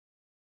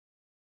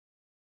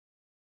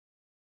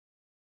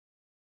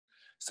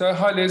So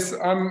hi Liz,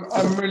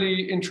 I'm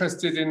really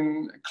interested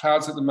in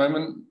clouds at the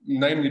moment,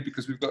 namely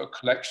because we've got a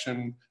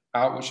collection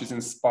out which is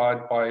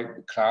inspired by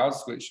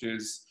clouds, which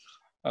is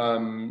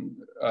um,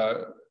 uh,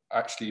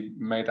 actually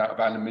made out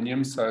of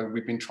aluminium. So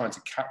we've been trying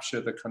to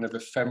capture the kind of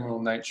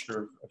ephemeral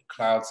nature of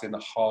clouds in a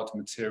hard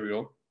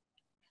material.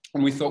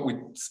 And we thought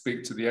we'd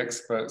speak to the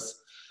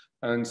experts,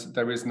 and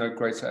there is no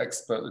greater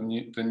expert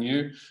than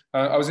you.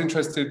 I was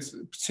interested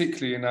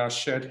particularly in our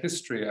shared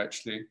history,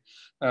 actually.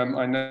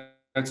 I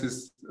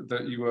noticed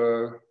that you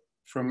were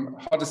from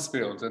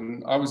Huddersfield,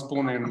 and I was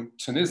born in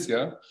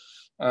Tunisia,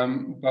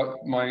 but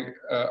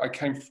I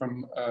came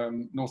from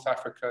North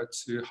Africa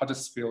to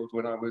Huddersfield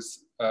when I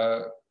was,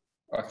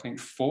 I think,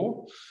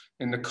 4,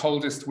 in the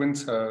coldest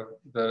winter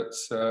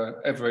that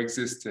ever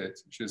existed,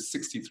 which is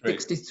 63.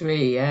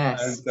 63,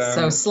 yes. And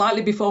So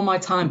slightly before my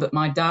time, but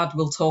my dad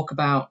will talk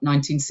about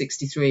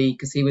 1963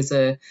 because he was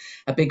a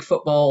big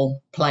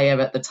football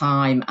player at the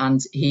time, and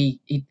he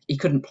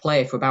couldn't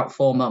play for about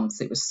 4 months.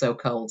 It was so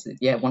cold.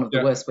 Yeah, one of the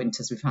yeah, worst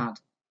winters we've had.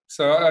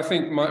 so I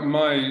think my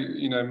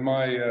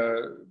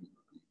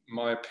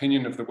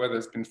opinion of the weather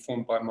has been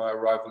formed by my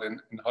arrival in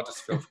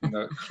Huddersfield from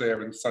the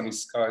clear and sunny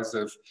skies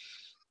of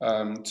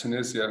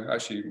Tunisia.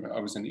 Actually, I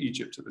was in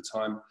Egypt at the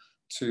time,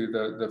 to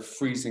the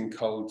freezing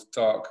cold,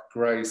 dark,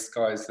 grey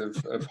skies of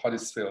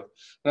Huddersfield.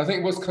 And I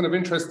think what's kind of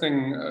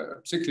interesting,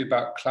 particularly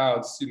about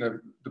clouds,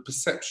 the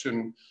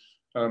perception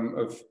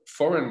of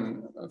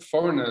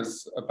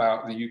foreigners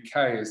about the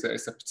UK is that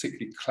it's a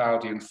particularly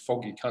cloudy and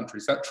foggy country.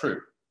 Is that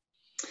true?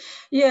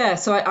 Yeah,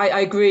 so I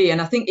agree. And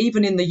I think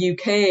even in the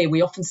UK,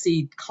 we often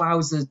see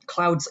clouds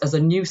as a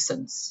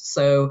nuisance.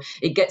 So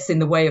it gets in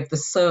the way of the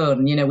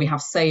sun. We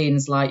have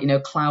sayings like,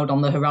 cloud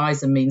on the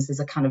horizon means there's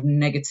a kind of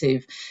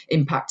negative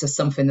impact to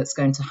something that's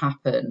going to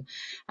happen.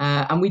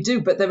 And we do,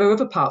 but there are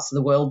other parts of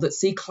the world that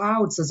see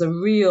clouds as a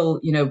real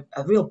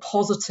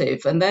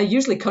positive. And they're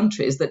usually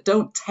countries that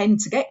don't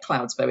tend to get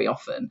clouds very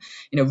often.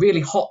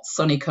 Really hot,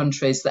 sunny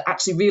countries that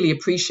actually really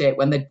appreciate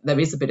when there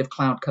is a bit of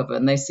cloud cover,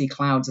 and they see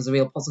clouds as a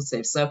real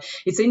positive. So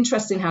it's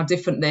interesting how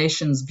different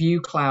nations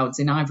view clouds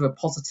in either a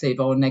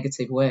positive or a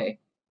negative way.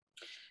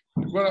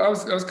 Well, I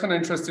was kind of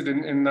interested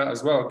in that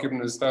as well,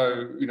 given as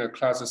though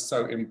clouds are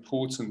so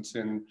important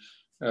in,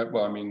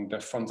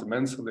 they're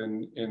fundamental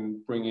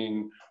in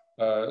bringing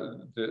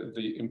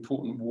the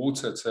important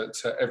water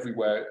to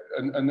everywhere,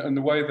 and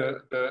the way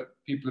that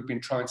people have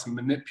been trying to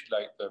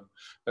manipulate them,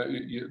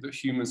 that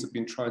humans have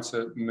been trying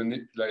to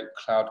manipulate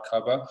cloud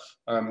cover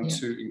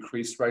to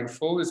increase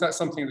rainfall. Is that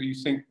something that you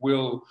think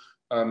will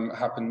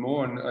happen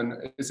more,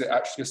 and is it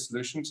actually a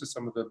solution to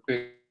some of the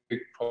big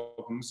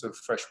problems of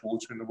fresh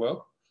water in the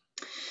world?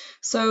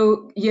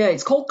 So, yeah,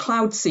 it's called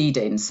cloud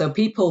seeding. So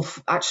people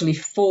actually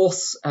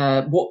force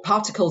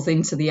particles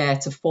into the air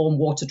to form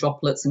water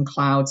droplets and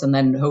clouds, and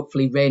then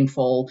hopefully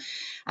rainfall.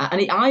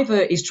 And it either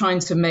is trying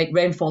to make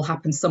rainfall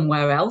happen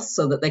somewhere else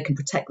so that they can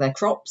protect their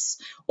crops,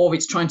 or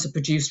it's trying to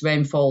produce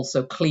rainfall,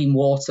 so clean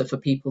water for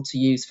people to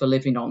use for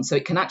living on. So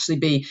it can actually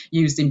be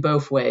used in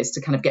both ways,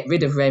 to kind of get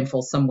rid of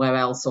rainfall somewhere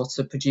else or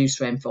to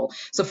produce rainfall.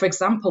 So, for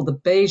example, the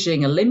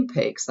Beijing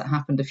Olympics that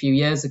happened a few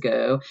years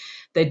ago,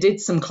 they did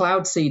some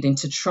cloud seeding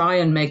to try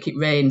and make it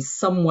rain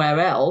somewhere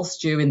else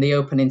during the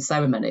opening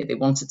ceremony. They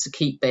wanted to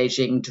keep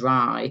Beijing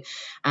dry.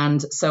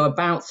 And so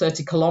about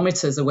 30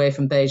 kilometers away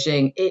from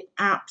Beijing, it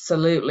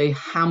absolutely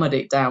hammered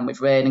it down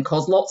with rain and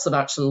caused lots of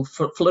actual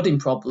flooding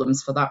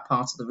problems for that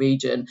part of the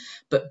region.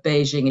 But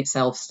Beijing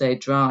itself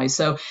stayed dry.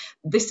 So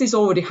this is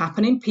already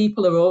happening.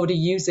 People are already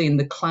using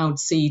the cloud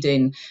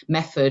seeding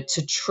method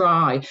to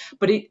try.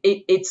 But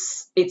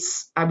it's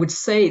I would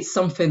say it's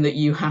something that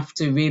you have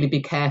to really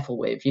be careful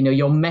with.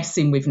 You're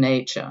messing with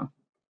nature.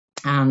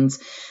 And,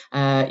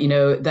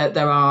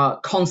 there are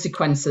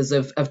consequences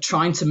of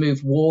trying to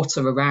move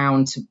water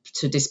around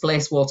to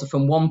displace water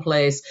from one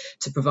place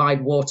to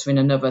provide water in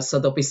another. So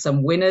there'll be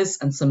some winners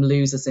and some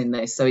losers in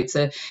this. So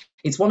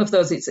it's one of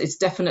those, it's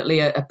definitely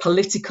a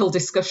political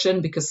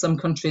discussion, because some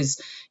countries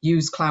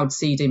use cloud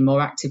seeding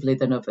more actively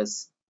than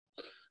others.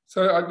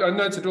 So I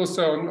noted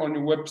also on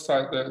your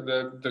website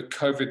that the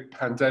COVID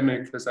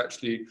pandemic has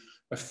actually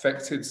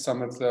affected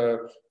some of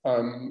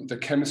the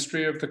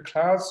chemistry of the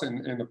clouds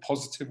in a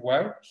positive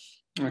way.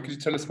 Could you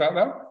tell us about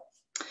that?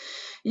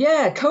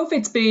 Yeah,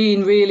 COVID's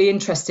been really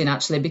interesting,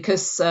 actually,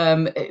 because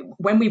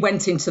when we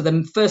went into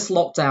the first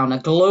lockdown, a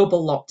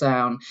global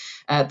lockdown,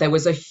 there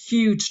was a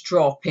huge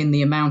drop in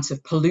the amount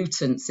of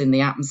pollutants in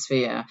the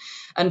atmosphere.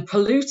 And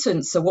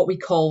pollutants are what we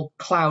call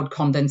cloud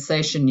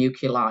condensation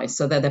nuclei.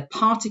 So they're the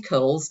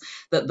particles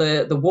that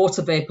the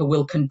water vapor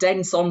will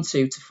condense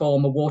onto to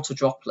form a water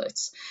droplet.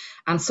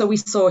 And so we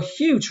saw a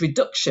huge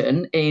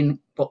reduction in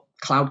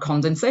cloud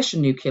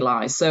condensation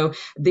nuclei. So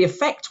the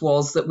effect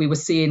was that we were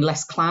seeing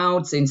less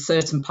clouds in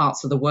certain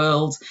parts of the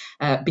world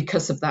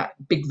because of that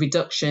big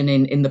reduction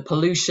in the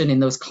pollution in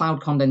those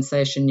cloud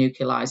condensation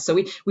nuclei. So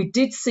we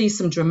did see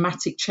some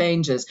dramatic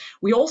changes.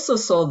 We also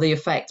saw the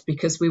effect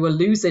because we were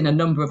losing a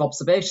number of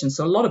observations.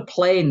 So a lot of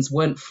planes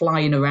weren't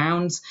flying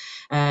around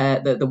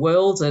the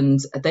world, and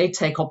they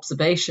take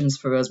observations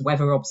for us,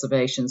 weather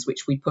observations,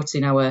 which we put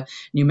in our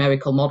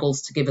numerical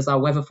models to give us our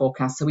weather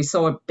forecast. So we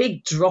saw a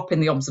big drop in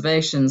the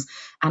observations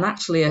and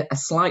actually a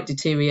slight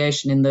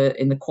deterioration in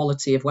the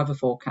quality of weather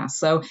forecasts.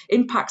 So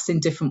impacts in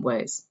different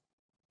ways.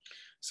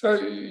 So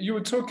you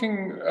were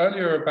talking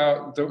earlier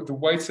about the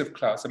weight of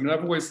clouds. I mean,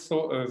 I've always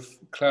thought of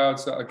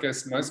clouds that I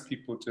guess most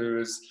people do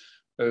as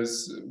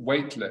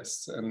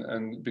weightless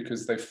and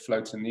because they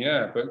float in the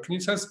air. But can you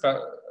tell us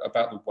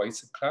about the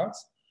weight of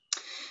clouds?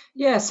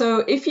 Yeah, so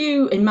if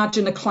you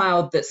imagine a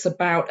cloud that's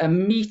about a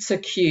meter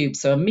cube,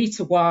 so a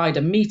meter wide,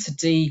 a meter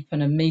deep,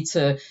 and a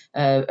meter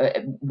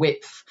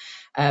width,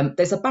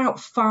 there's about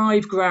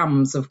 5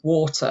 grams of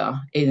water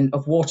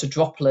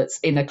droplets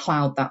in a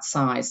cloud that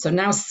size. So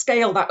now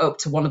scale that up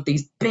to one of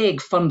these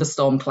big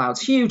thunderstorm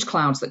clouds, huge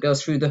clouds that go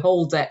through the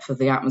whole depth of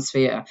the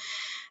atmosphere.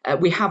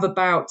 We have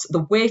about the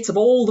weight of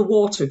all the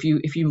water.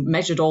 If you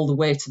measured all the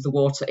weight of the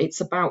water,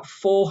 it's about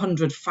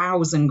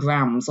 400,000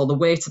 grams, or the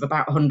weight of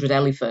about 100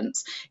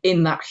 elephants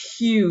in that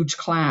huge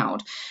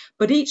cloud.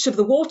 But each of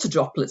the water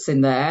droplets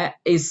in there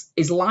is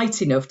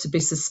light enough to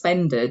be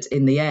suspended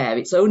in the air.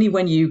 It's only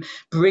when you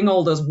bring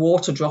all those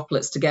water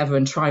droplets together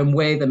and try and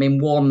weigh them in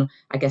one,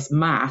 I guess,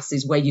 mass,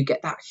 is where you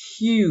get that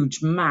huge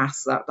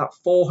mass, that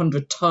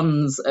 400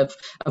 tons of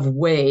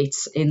weight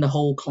in the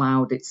whole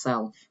cloud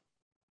itself.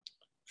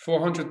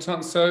 400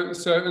 tons. So,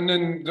 and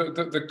then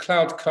the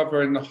cloud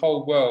cover in the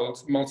whole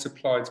world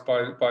multiplied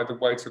by the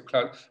weight of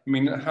cloud. I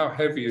mean, how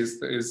heavy is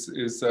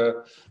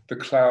the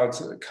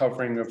cloud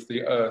covering of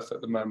the Earth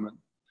at the moment?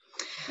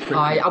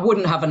 I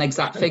wouldn't have an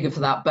exact figure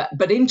for that,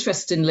 but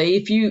interestingly,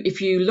 if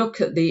you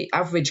look at the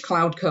average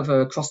cloud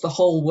cover across the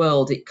whole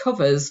world, it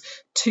covers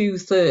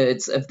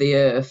 2/3 of the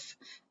Earth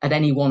at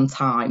any one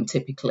time,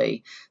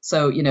 typically.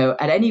 So, you know,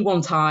 at any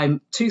one time,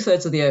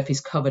 2/3 of the Earth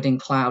is covered in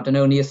cloud and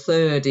only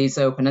 1/3 is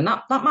open. And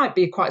that might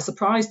be quite a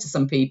surprise to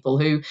some people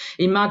who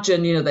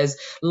imagine, you know, there's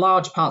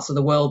large parts of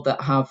the world that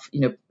have,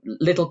 you know,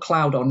 little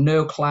cloud or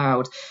no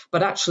cloud.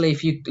 But actually,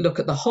 if you look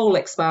at the whole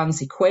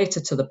expanse, equator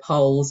to the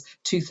poles,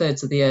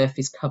 2/3 of the Earth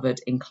is covered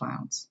in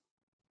clouds.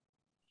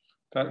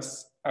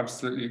 That's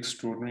absolutely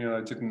extraordinary.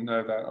 I didn't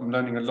know that. I'm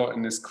learning a lot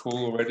in this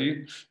call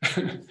already.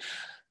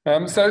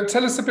 So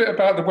tell us a bit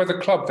about the Weather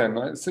Club then.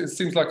 It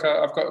seems like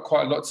I've got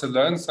quite a lot to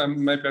learn, so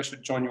maybe I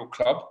should join your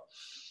club.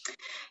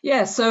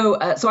 Yeah, so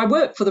I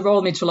work for the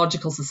Royal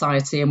Meteorological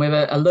Society, and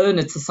we're a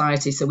learned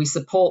society, so we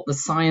support the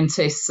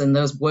scientists and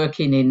those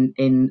working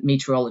in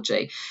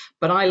meteorology.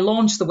 But I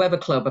launched the Weather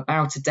Club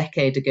about a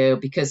decade ago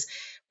because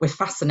we're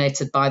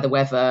fascinated by the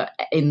weather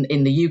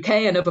in the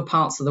UK and other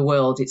parts of the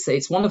world.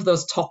 It's one of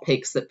those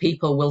topics that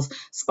people will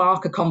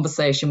spark a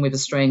conversation with a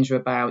stranger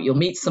about. You'll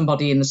meet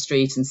somebody in the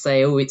street and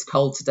say, oh, it's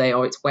cold today,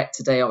 or it's wet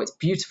today, or it's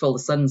beautiful, the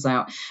sun's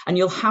out. And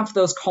you'll have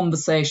those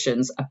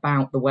conversations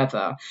about the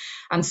weather.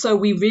 And so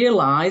we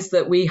realized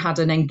that we had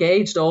an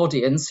engaged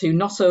audience who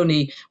not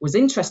only was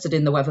interested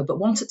in the weather, but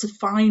wanted to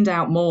find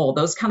out more,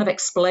 those kind of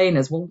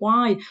explainers. Well,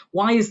 why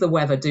is the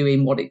weather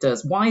doing what it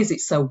does? Why is it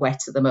so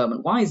wet at the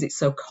moment? Why is it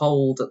so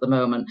cold at the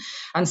moment?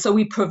 And so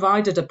we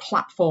provided a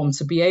platform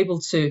to be able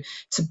to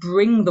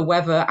bring the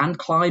weather and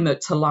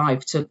climate to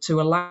life,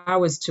 to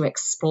allow us to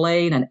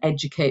explain and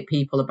educate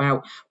people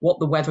about what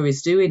the weather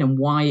is doing and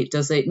why it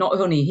does it, not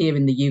only here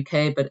in the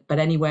UK, but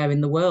anywhere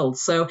in the world.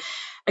 So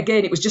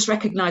again, it was just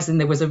recognizing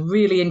there was a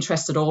really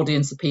interested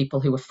audience of people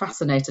who were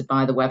fascinated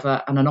by the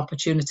weather and an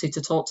opportunity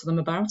to talk to them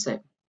about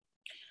it.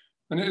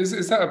 And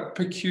is that a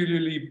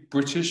peculiarly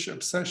British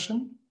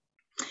obsession?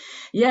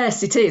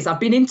 Yes, it is. I've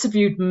been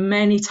interviewed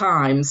many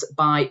times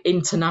by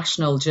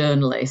international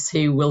journalists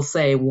who will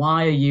say,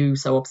 why are you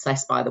so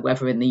obsessed by the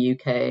weather in the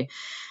UK?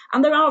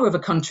 And there are other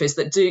countries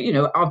that do, you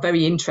know, are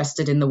very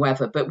interested in the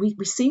weather, but we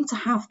seem to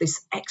have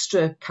this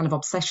extra kind of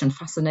obsession,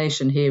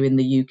 fascination here in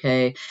the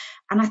UK.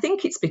 And I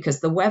think it's because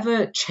the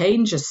weather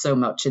changes so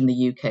much in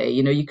the UK.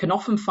 You know, you can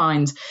often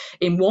find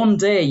in one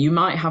day you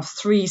might have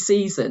 3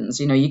 seasons.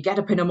 You know, you get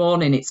up in the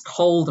morning, it's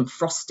cold and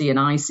frosty and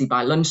icy.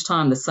 By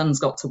lunchtime, the sun's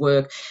got to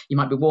work. You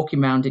might be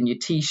walking around in your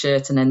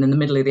T-shirt, and then in the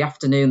middle of the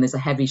afternoon, there's a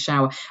heavy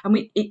shower. And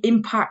it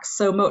impacts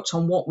so much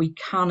on what we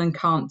can and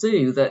can't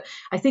do that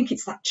I think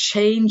it's that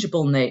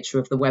changeable nature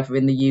of the weather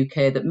in the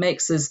UK that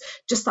makes us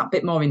just that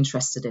bit more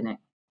interested in it.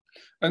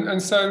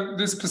 And so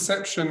this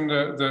perception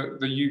that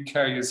the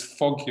UK is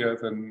foggier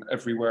than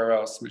everywhere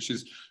else, which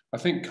is, I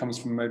think, comes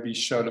from maybe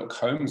Sherlock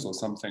Holmes or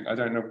something. I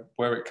don't know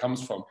where it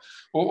comes from.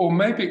 Or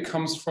maybe it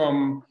comes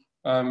from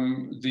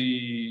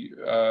the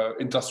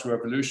Industrial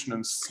Revolution,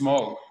 and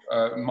smog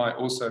might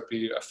also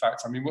be a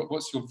fact. I mean,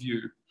 what's your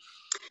view?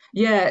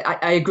 Yeah,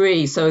 I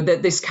agree. So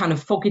that this kind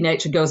of foggy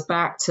nature goes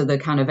back to the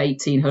kind of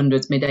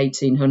 1800s, mid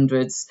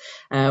 1800s,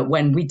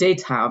 when we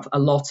did have a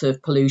lot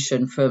of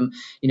pollution from,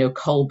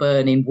 coal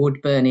burning,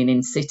 wood burning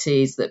in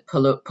cities that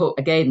put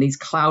again these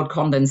cloud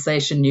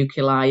condensation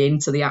nuclei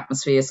into the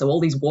atmosphere. So all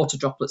these water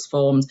droplets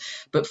formed,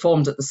 but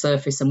formed at the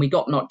surface, and we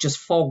got not just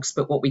fogs,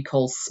 but what we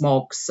call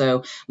smog.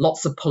 So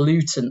lots of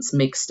pollutants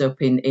mixed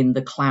up in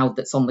the cloud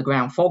that's on the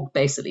ground. Fog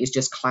basically is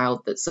just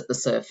cloud that's at the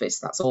surface.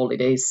 That's all it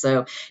is.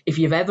 So if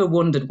you've ever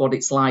wondered what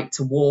it's like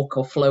to walk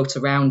or float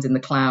around in the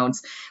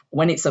clouds,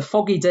 when it's a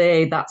foggy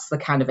day, that's the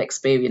kind of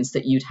experience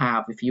that you'd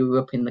have if you were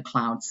up in the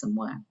clouds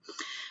somewhere.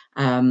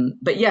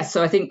 But yes,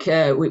 so I think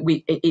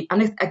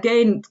and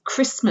again,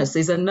 Christmas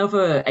is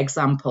another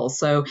example.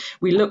 So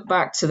we look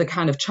back to the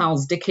kind of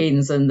Charles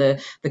Dickens and the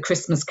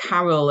Christmas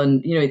Carol,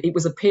 and it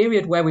was a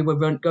period where we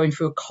were going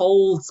through a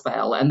cold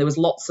spell and there was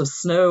lots of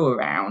snow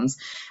around,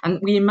 and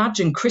we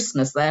imagine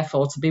Christmas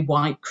therefore to be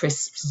white,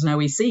 crisp,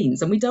 snowy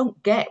scenes, and we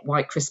don't get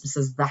white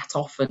Christmases that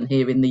often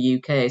here in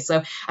the UK.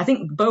 So I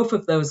think both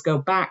of those go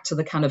back to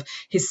the kind of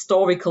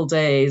historical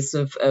days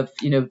of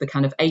the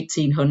kind of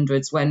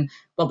 1800s when,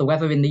 well, the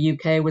weather in the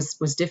UK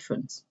was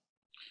different.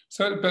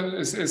 So, but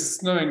it's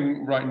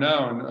snowing right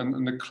now,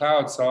 and the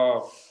clouds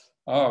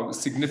are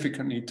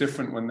significantly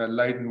different when they're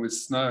laden with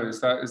snow.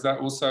 Is that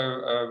also?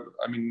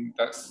 I mean,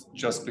 that's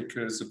just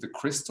because of the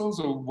crystals,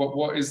 or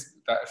what is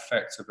that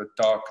effect of a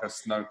darker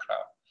snow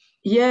cloud?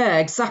 Yeah,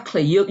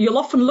 exactly. You'll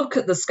often look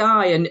at the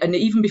sky, and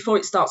even before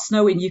it starts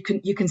snowing, you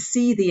can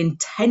see the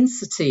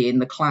intensity in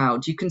the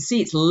cloud. You can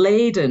see it's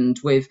laden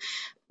with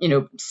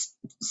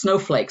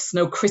snowflakes,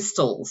 snow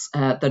crystals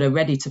that are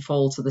ready to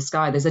fall to the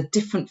sky. There's a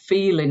different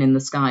feeling in the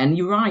sky. And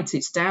you're right,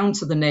 it's down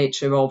to the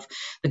nature of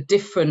the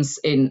difference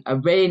in a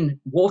rain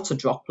water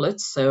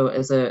droplet, so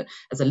as a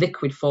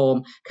liquid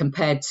form,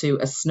 compared to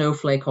a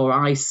snowflake or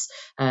ice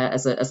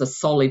as a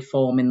solid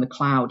form in the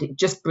cloud. It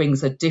just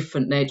brings a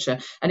different nature.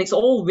 And it's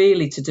all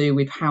really to do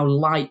with how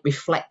light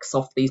reflects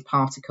off these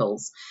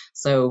particles.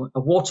 So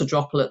a water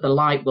droplet, the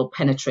light will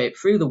penetrate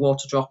through the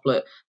water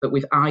droplet, but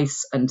with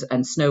ice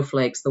and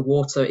snowflakes, the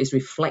water is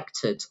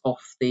reflected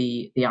off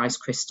the ice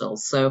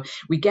crystals. So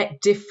we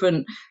get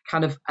different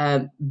kind of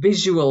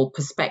visual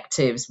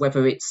perspectives,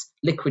 whether it's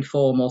liquid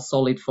form or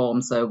solid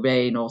form, so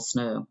rain or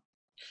snow.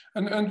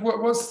 And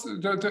what's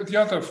the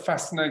other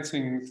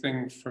fascinating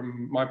thing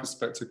from my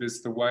perspective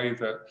is the way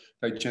that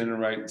they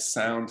generate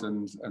sound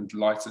and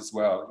light as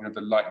well.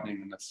 The lightning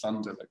and the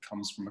thunder that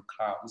comes from a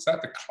cloud. Is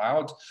that the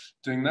cloud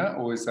doing that,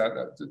 or is that?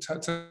 Tell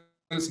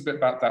us a bit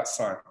about that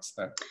science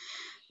there.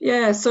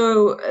 Yeah,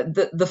 so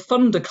the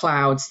thunder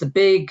clouds, the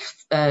big,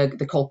 they're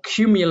called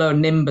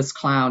cumulonimbus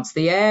clouds.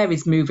 The air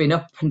is moving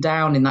up and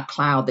down in that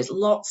cloud. There's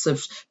lots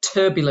of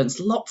turbulence,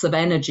 lots of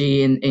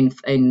energy in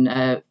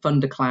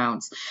thunder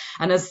clouds.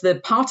 And as the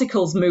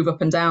particles move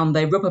up and down,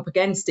 they rub up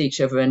against each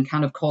other and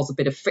kind of cause a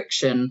bit of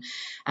friction,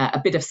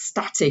 a bit of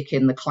static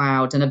in the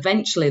cloud. And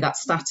eventually that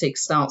static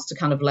starts to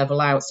kind of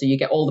level out. So you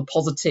get all the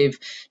positive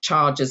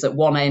charges at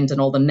one end and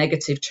all the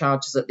negative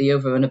charges at the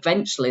other. And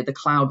eventually the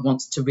cloud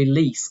wants to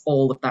release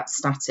all of that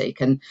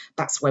static, and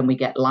that's when we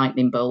get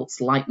lightning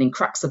bolts, lightning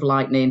cracks of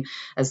lightning.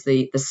 As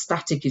the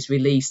static is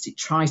released, it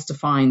tries to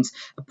find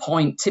a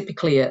point,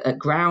 typically at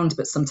ground,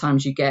 but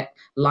sometimes you get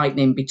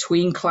lightning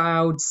between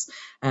clouds.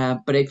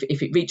 But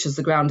if it reaches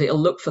the ground, it'll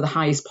look for the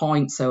highest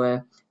point, so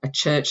a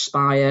church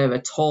spire, a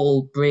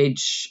tall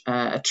bridge,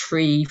 a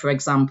tree, for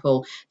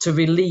example, to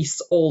release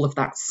all of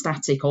that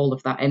static, all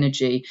of that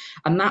energy.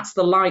 And that's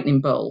the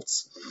lightning bolt.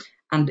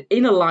 And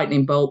in a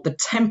lightning bolt, the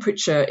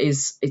temperature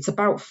it's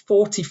about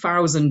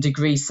 40,000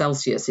 degrees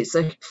Celsius. It's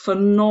a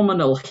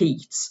phenomenal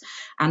heat.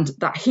 And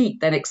that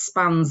heat then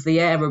expands the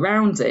air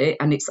around it.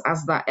 And it's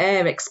as that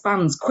air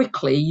expands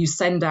quickly, you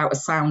send out a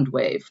sound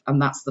wave,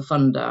 and that's the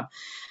thunder.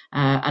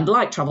 And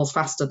light travels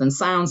faster than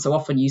sound. So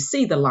often you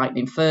see the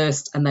lightning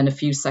first, and then a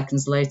few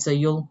seconds later,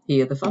 you'll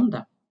hear the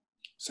thunder.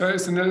 So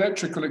it's an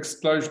electrical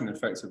explosion,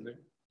 effectively.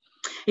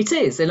 It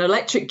is an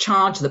electric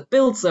charge that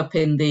builds up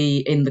in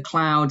the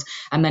cloud,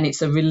 and then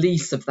it's a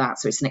release of that.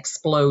 So it's an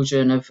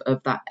explosion of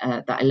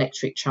that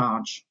electric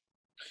charge.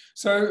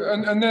 So,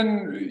 and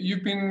then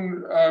you've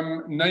been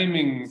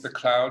naming the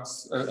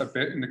clouds a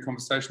bit in the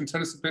conversation.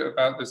 Tell us a bit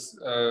about this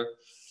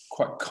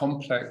quite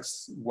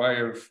complex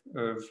way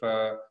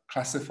of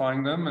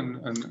classifying them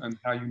and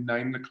how you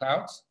name the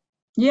clouds.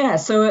 Yeah,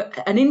 so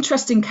an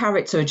interesting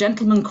character, a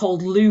gentleman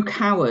called Luke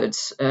Howard,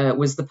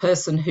 was the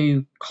person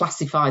who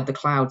classified the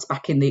clouds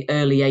back in the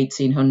early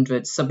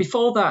 1800s. So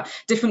before that,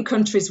 different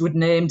countries would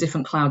name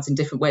different clouds in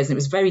different ways, and it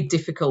was very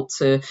difficult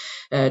to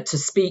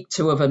speak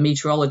to other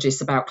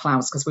meteorologists about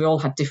clouds because we all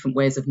had different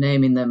ways of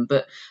naming them.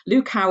 But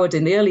Luke Howard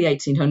in the early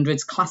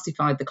 1800s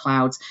classified the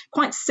clouds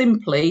quite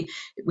simply.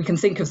 We can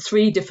think of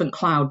three different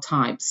cloud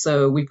types.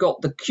 So we've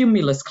got the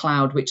cumulus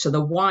cloud, which are the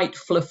white,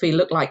 fluffy,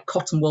 look like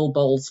cotton wool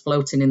balls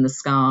floating in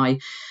the sky.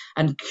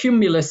 And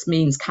cumulus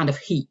means kind of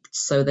heaped,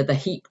 so they're the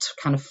heaped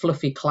kind of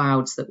fluffy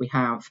clouds that we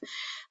have.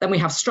 Then we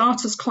have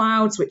stratus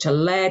clouds, which are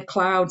layered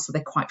clouds, so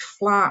they're quite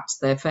flat,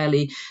 they're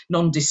fairly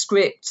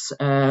nondescript,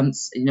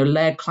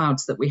 layered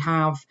clouds that we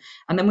have.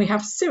 And then we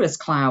have cirrus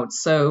clouds.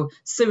 So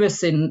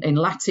cirrus in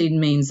Latin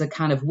means a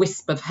kind of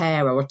wisp of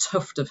hair or a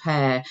tuft of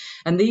hair.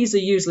 And these are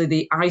usually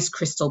the ice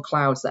crystal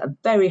clouds that are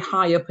very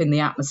high up in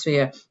the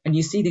atmosphere. And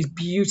you see these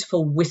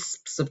beautiful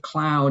wisps of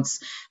clouds,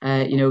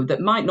 that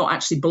might not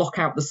actually block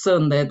out the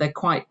sun. They're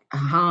quite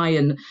high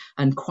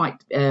and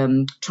quite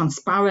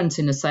transparent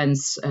in a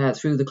sense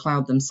through the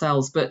cloud themselves.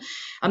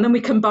 And then we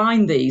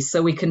combine these,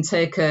 so we can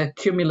take a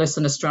cumulus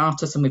and a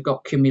stratus, and we've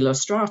got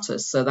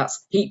cumulostratus. So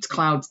that's heaped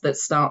clouds that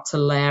start to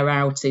layer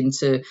out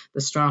into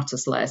the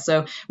stratus layer.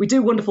 So we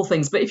do wonderful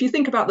things. But if you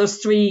think about those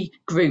three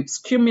groups,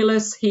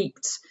 cumulus,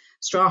 heaped,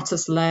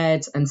 stratus,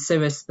 layered, and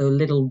cirrus, the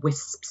little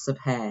wisps of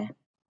hair.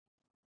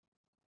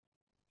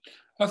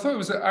 I thought it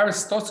was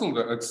Aristotle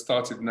that had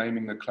started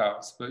naming the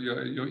clouds, but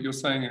you're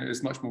saying it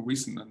is much more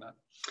recent than that.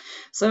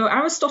 So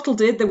Aristotle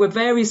did. There were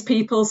various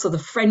people. So the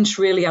French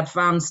really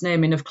advanced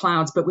naming of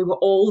clouds, but we were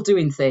all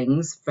doing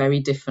things very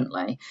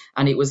differently.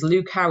 And it was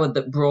Luke Howard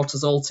that brought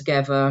us all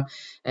together.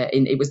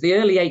 It was the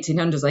early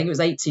 1800s. I think it was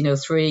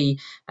 1803.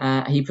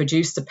 He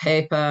produced a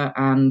paper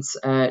and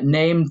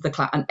named the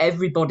cloud. And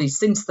everybody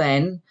since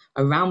then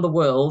around the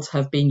world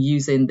have been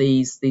using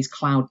these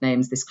cloud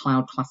names, this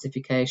cloud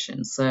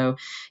classification. So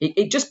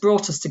it just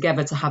brought us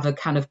together to have a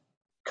kind of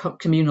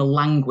communal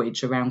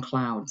language around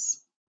clouds.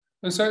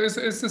 And so is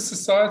the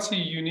society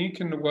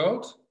unique in the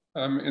world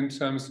in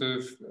terms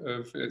of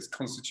its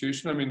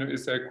constitution? I mean,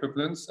 is there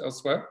equivalence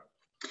elsewhere?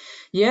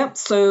 Yeah,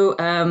 so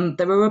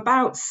there are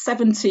about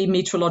 70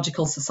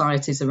 meteorological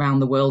societies around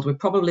the world. We're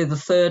probably the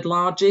third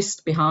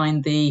largest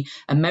behind the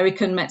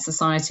American Met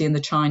Society and the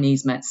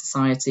Chinese Met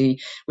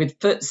Society, with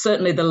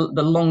certainly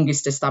the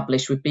longest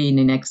established. We've been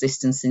in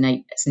existence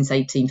since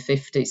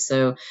 1850,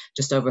 so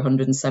just over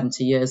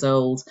 170 years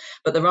old.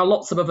 But there are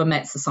lots of other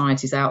Met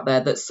Societies out there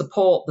that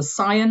support the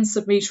science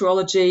of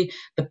meteorology,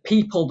 the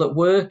people that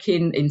work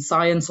in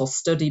science or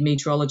study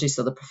meteorology,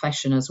 so the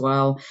profession as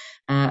well.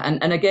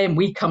 And again,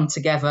 we come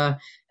together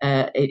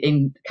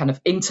in kind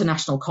of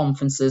international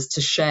conferences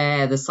to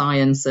share the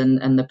science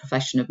and the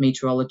profession of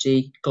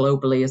meteorology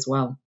globally as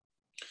well.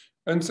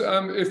 And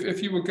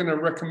if you were going to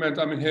recommend,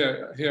 I mean,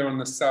 here on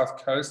the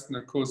south coast, and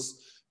of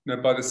course,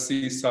 by the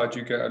seaside,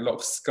 you get a lot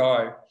of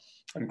sky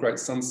and great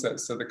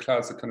sunsets, so the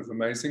clouds are kind of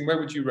amazing. Where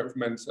would you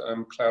recommend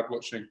cloud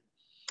watching?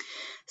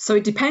 So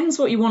it depends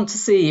what you want to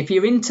see. If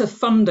you're into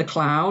thunder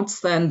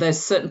clouds, then there's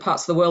certain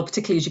parts of the world,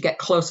 particularly as you get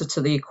closer to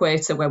the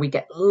equator, where we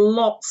get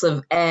lots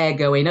of air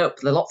going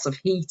up, lots of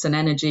heat and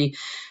energy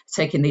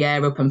taking the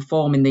air up and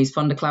forming these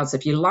thunder clouds.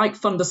 If you like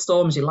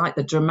thunderstorms, you like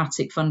the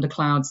dramatic thunder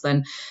clouds,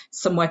 then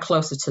somewhere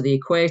closer to the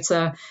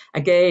equator.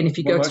 Again, if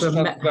you go to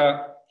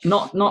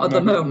Not at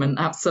the moment,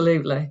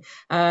 absolutely.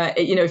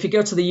 If you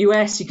go to the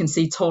US, you can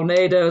see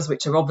tornadoes,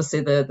 which are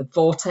obviously the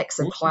vortex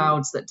of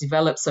clouds that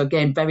develop. So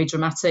again, very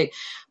dramatic.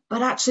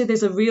 But actually,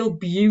 there's a real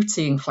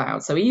beauty in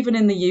clouds. So even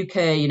in the UK,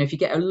 if you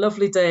get a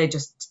lovely day,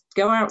 just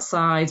go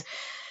outside,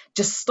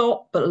 just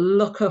stop, but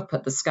look up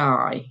at the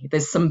sky.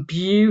 There's some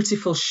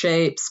beautiful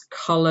shapes,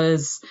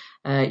 colours.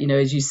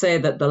 As you say,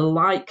 that the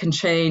light can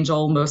change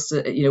almost,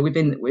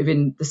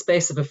 within the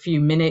space of a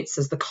few minutes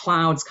as the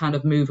clouds kind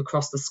of move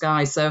across the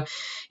sky. So,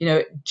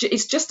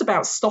 it's just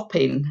about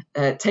stopping,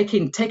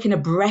 taking a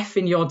breath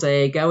in your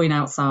day, going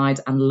outside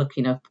and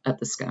looking up at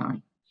the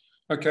sky.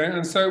 Okay,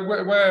 and so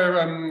where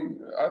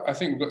I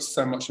think we've got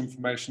so much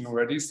information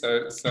already,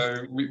 so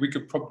we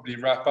could probably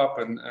wrap up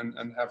and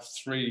have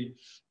three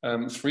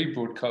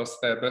broadcasts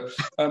there.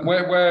 But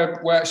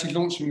we're actually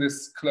launching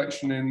this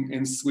collection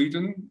in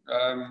Sweden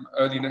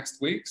early next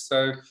week.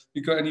 So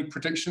you got any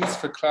predictions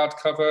for cloud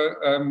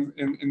cover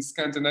in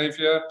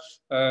Scandinavia,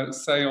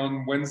 say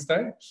on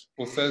Wednesday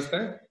or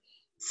Thursday?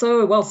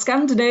 So, well,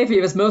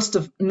 Scandinavia, as most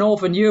of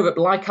Northern Europe,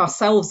 like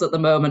ourselves at the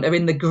moment, are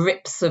in the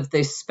grips of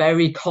this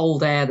very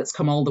cold air that's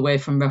come all the way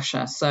from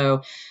Russia.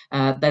 So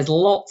there's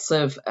lots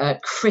of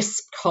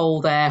crisp,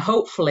 cold air,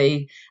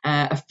 hopefully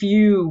a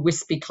few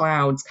wispy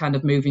clouds kind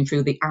of moving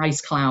through, the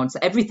ice clouds.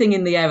 Everything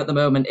in the air at the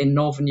moment in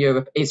Northern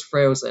Europe is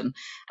frozen.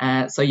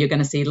 So you're going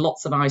to see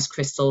lots of ice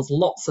crystals,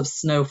 lots of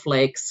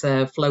snowflakes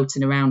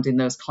floating around in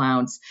those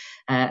clouds.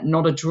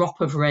 Not a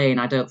drop of rain,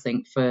 I don't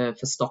think, for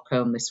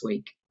Stockholm this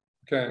week.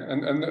 Okay,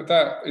 and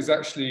that is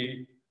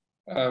actually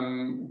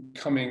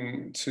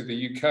coming to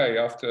the UK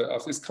after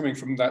it's coming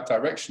from that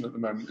direction at the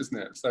moment, isn't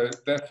it? So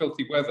their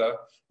filthy weather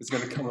is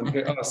going to come and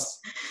hit us.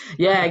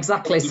 Yeah,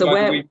 exactly. So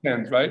by the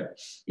weekend, right?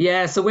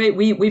 Yeah, so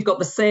we've got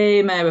the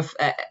same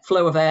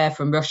flow of air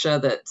from Russia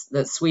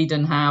that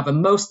Sweden have,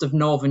 and most of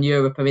Northern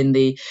Europe are in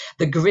the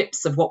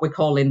grips of what we're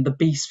calling the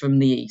beast from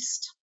the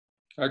east.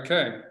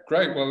 Okay,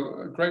 great.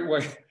 Well, a great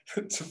way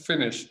to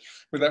finish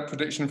with that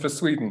prediction for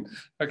Sweden.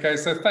 Okay,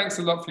 so thanks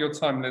a lot for your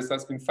time, Liz.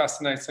 That's been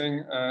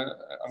fascinating.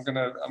 I'm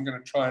gonna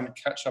try and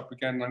catch up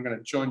again. I'm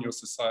gonna join your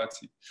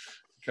society.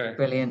 Okay.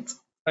 Brilliant.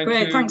 Thank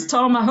you. Thanks,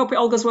 Tom. I hope it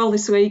all goes well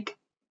this week.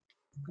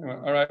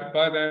 All right,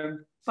 bye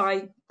then.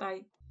 Bye.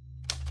 Bye.